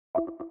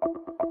Hello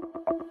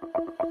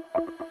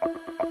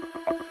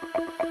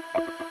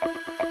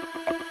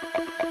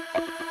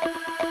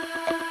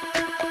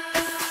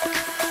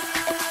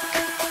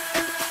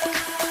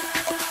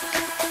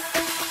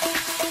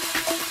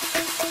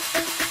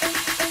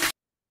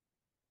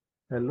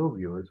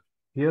viewers,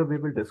 here we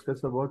will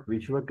discuss about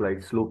visual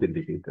glide slope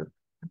indicator.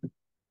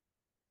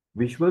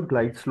 Visual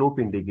glide slope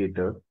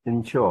indicator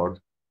ensures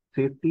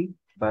safety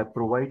by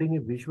providing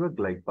a visual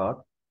glide path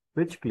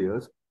which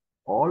clears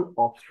all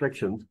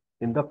obstructions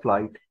in the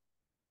flight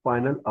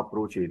final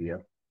approach area.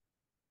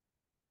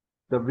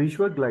 The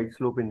visual glide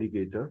slope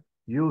indicator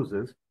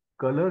uses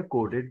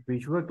color-coded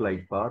visual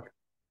glide path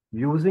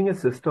using a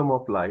system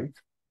of lights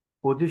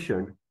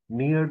positioned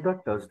near the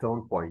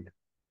touchdown point.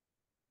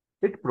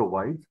 It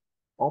provides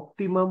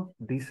optimum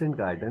descent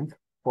guidance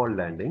for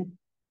landing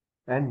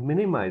and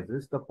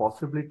minimizes the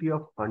possibility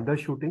of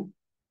undershooting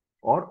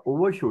or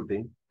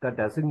overshooting the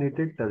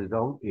designated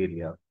touchdown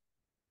area.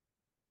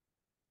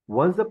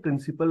 Once the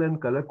principle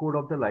and color code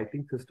of the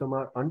lighting system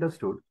are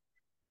understood,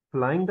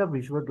 flying the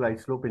visual glide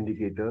slope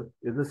indicator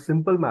is a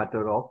simple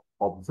matter of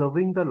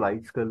observing the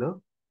light's color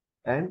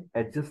and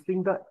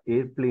adjusting the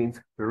airplane's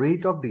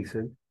rate of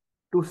descent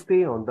to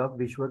stay on the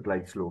visual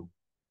glide slope.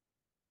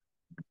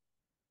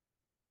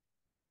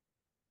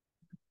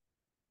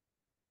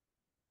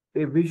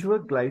 A visual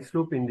glide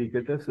slope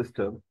indicator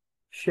system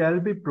shall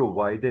be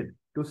provided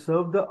to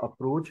serve the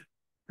approach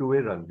to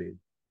a runway.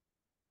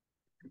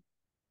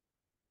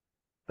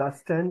 The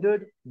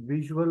standard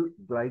visual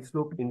glide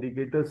slope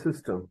indicator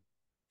system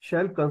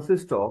shall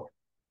consist of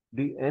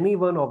any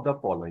one of the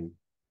following: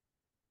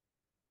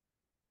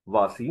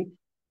 VASI,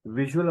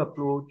 visual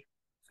approach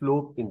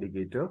slope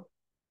indicator;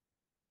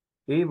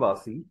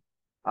 A-VASI,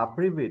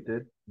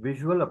 abbreviated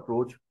visual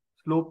approach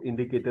slope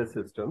indicator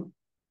system;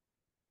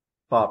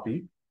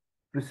 A-PAPI,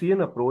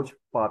 precision approach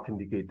path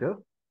indicator;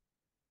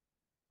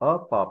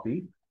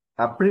 A-PAPI,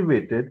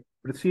 abbreviated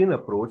precision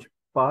approach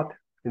path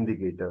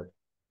indicator.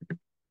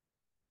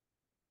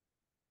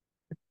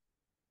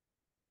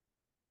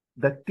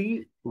 The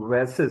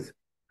T-VASIs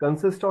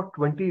consist of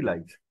 20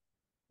 lights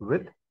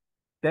with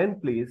 10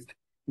 placed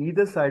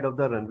either side of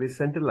the runway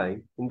center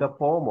line in the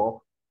form of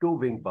 2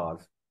 wing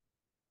bars,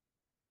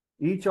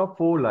 each of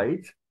 4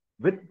 lights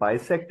with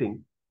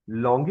bisecting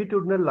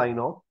longitudinal line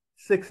of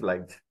 6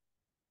 lights.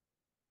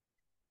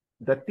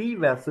 The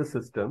T-VASI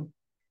system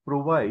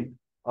provides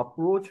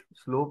approach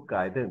slope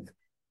guidance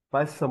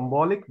by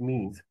symbolic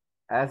means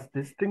as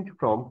distinct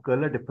from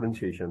color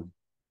differentiation.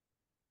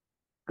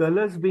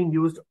 Colors being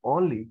used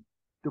only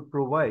to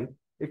provide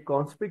a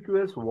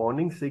conspicuous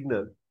warning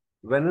signal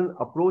when an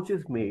approach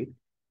is made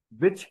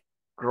which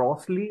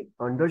grossly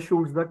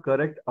undershoots the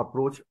correct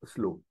approach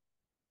slope.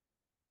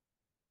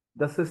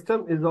 The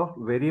system is of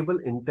variable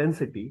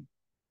intensity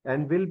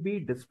and will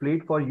be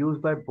displayed for use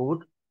by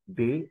both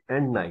day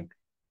and night.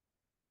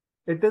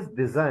 It is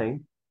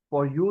designed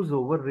for use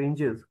over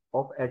ranges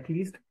of at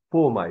least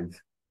 4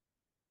 miles.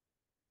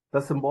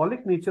 The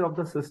symbolic nature of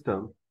the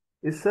system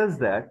is such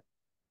that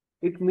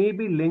it may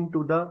be linked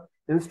to the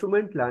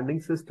instrument landing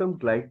system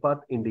glide path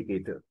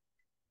indicator.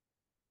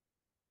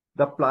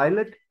 The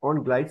pilot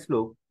on glide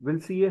slope will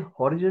see a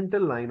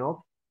horizontal line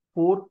of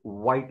 4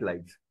 white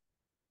lights,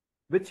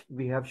 which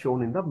we have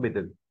shown in the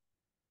middle.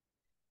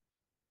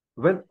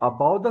 When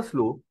above the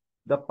slope,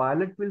 the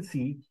pilot will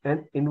see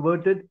an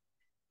inverted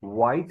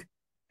white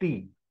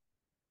T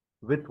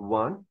with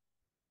 1,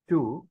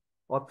 2,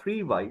 or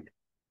 3 white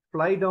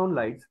fly down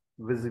lights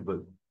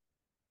visible.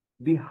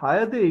 The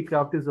higher the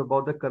aircraft is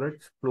above the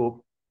correct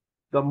slope,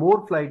 the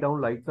more fly down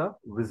lights are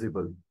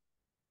visible.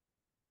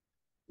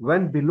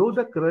 When below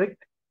the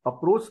correct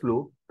approach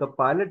slope, the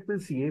pilot will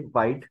see a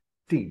white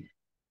T.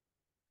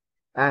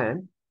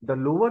 And the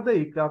lower the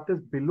aircraft is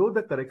below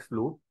the correct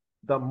slope,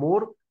 the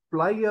more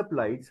fly up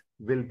lights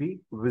will be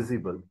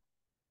visible.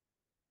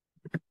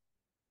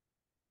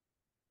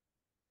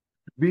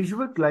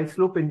 Visual glide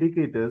slope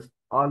indicators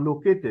are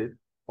located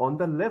on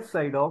the left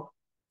side of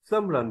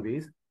some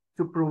runways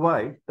to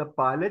provide the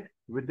pilot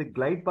with the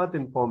glide path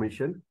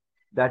information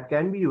that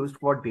can be used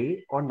for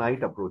day or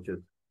night approaches.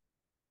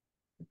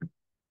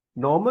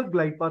 Normal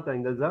glide path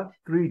angles are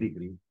 3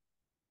 degrees.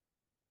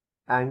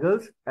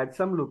 Angles at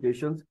some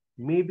locations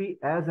may be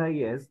as high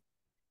as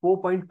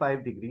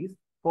 4.5 degrees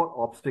for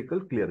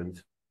obstacle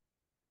clearance.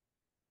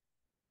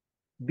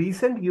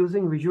 Descent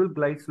using visual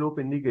glide slope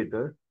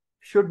indicator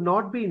should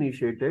not be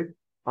initiated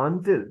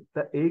until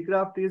the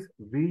aircraft is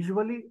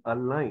visually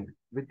aligned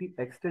with the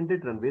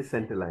extended runway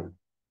center line.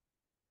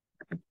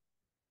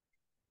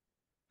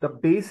 The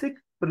basic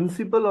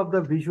principle of the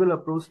visual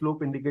approach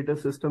slope indicator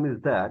system is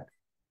that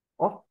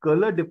of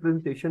color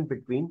differentiation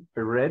between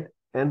red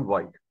and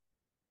white.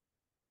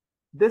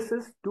 This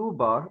is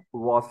 2-bar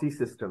VASI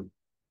system.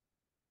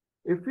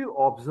 If you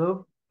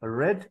observe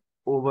red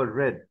over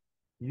red,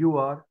 you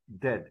are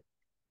dead.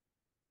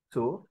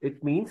 So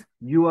it means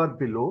you are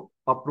below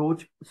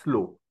approach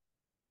slope.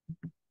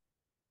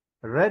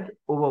 Red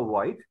over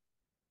white,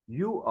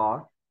 you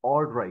are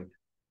all right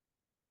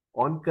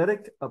on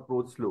correct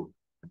approach slope.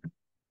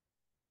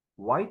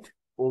 white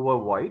over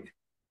white,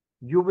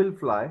 you will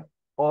fly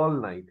all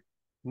night,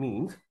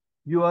 means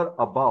you are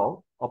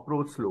above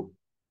approach slope.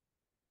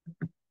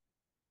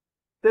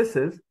 This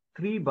is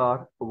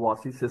 3-bar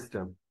A-VASI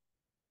system.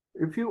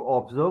 If you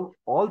observe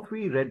all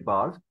 3 red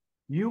bars,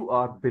 you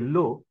are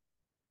below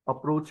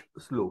approach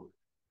slope.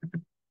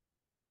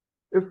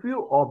 If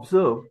you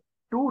observe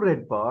 2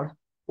 red bars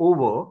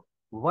over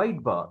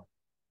white bar,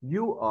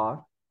 you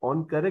are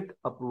on correct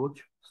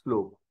approach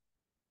slope.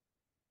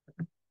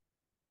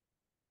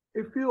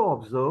 If you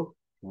observe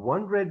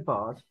 1 red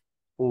bar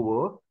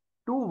over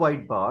 2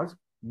 white bars,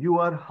 you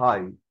are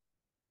high.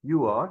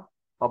 You are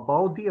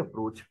above the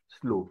approach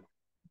slope.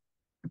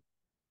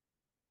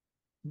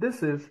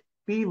 This is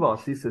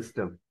T-VASI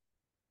system.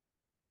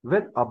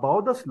 When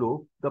above the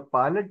slope, the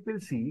pilot will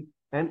see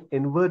an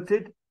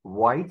inverted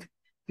white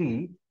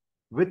T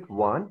with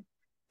 1,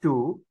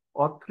 2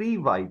 or 3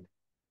 white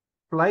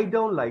fly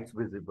down lights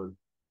visible.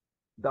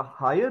 The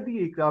higher the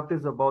aircraft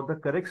is above the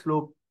correct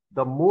slope,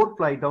 the more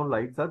fly down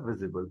lights are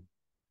visible.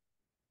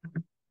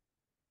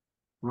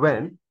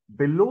 When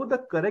below the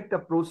correct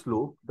approach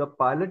slope, the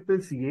pilot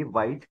will see a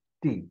white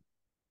T,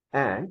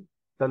 and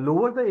the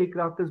lower the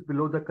aircraft is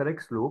below the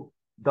correct slope,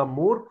 the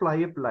more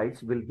fly-up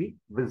lights will be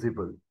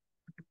visible.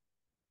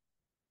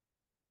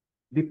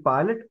 The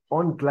pilot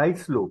on glide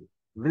slope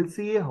will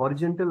see a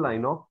horizontal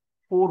line of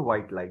 4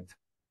 white lights.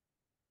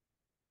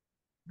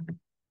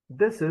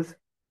 This is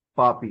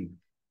PAPI,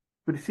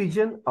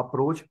 Precision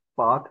Approach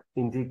Path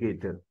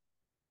Indicator.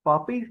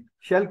 PAPI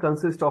shall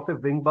consist of a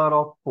wing bar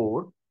of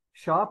 4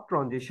 sharp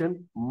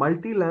transition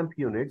multi-lamp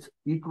units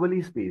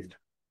equally spaced.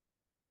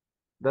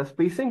 The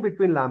spacing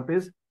between lamp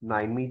is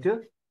 9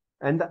 meters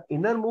and the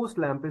innermost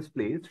lamp is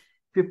placed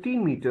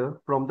 15 meters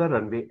from the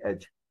runway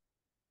edge.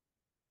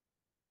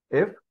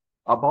 If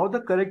above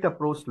the correct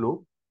approach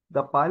slope,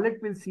 the pilot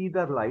will see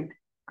the light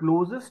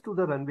closest to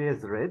the runway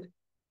as red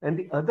and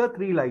the other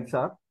 3 lights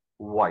are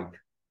white.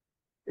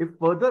 If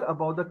further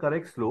above the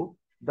correct slope,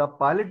 the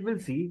pilot will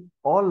see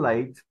all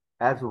lights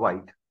as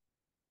white.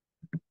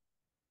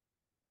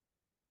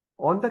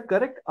 On the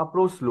correct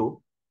approach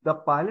slope, the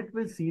pilot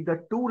will see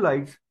the 2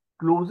 lights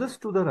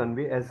closest to the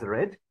runway as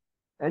red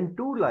and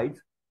 2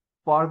 lights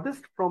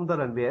farthest from the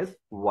runway as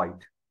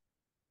white.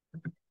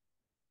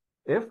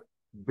 If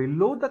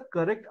below the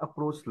correct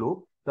approach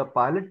slope, the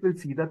pilot will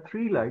see the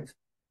 3 lights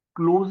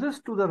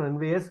closest to the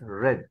runway as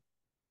red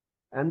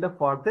and the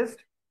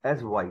farthest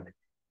as white.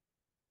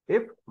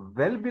 If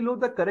well below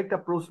the correct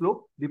approach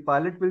slope, the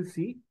pilot will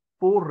see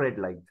 4 red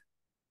lights.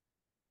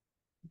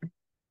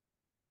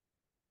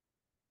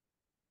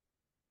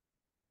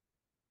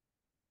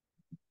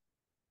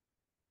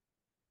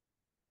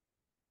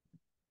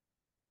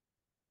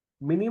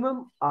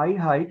 Minimum eye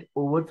height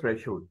over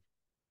threshold,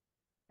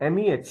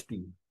 MEHT.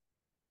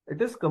 It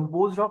is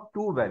composed of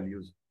 2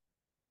 values,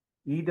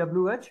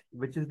 EWH,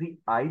 which is the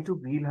eye to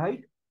wheel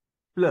height,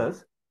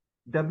 plus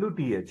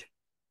WTH,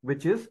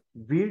 which is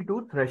wheel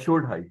to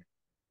threshold height.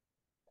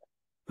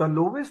 The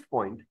lowest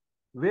point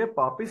where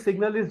PAPI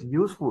signal is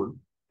useful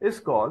is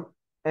called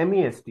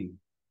MEST.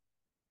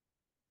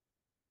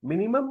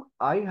 Minimum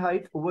eye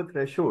height over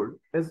threshold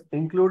is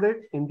included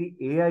in the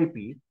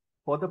AIP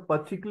for the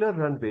particular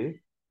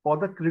runway for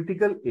the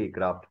critical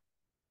aircraft.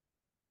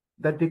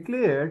 The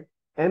declared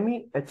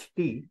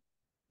MEHT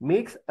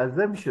makes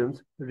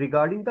assumptions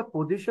regarding the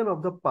position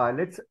of the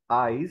pilot's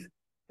eyes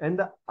and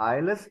the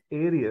eyeless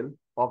aerial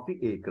of the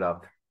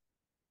aircraft.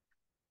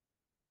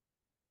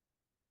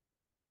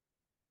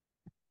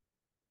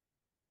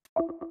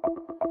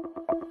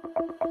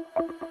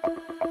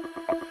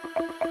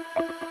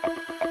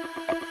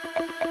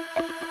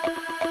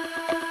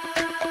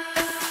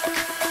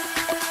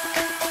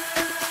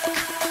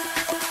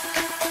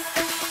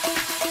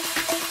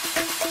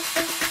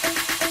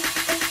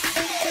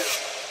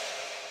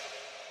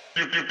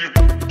 Thank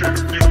you.